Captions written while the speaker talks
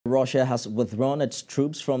Russia has withdrawn its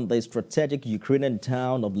troops from the strategic Ukrainian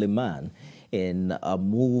town of Lyman in a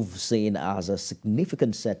move seen as a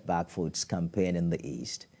significant setback for its campaign in the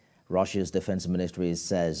east. Russia's defense ministry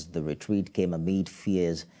says the retreat came amid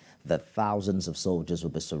fears that thousands of soldiers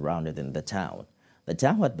would be surrounded in the town. The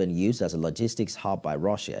town had been used as a logistics hub by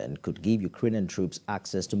Russia and could give Ukrainian troops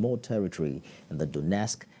access to more territory in the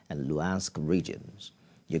Donetsk and Luhansk regions.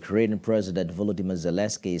 Ukrainian President Volodymyr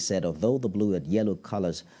Zelensky said although the blue and yellow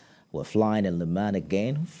colors were flying in Lyman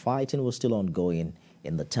again, fighting was still ongoing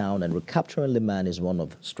in the town, and recapturing Lyman is one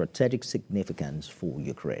of strategic significance for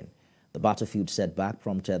Ukraine. The battlefield setback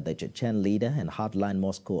prompted the Chechen leader and hardline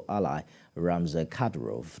Moscow ally Ramzan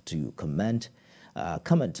Kadyrov to comment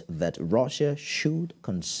that Russia should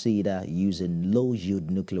consider using low-yield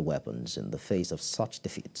nuclear weapons in the face of such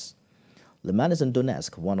defeats. Lyman is in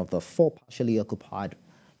Donetsk, one of the 4 partially occupied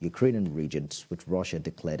Ukrainian regions which Russia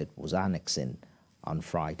declared it was annexing on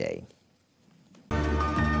Friday.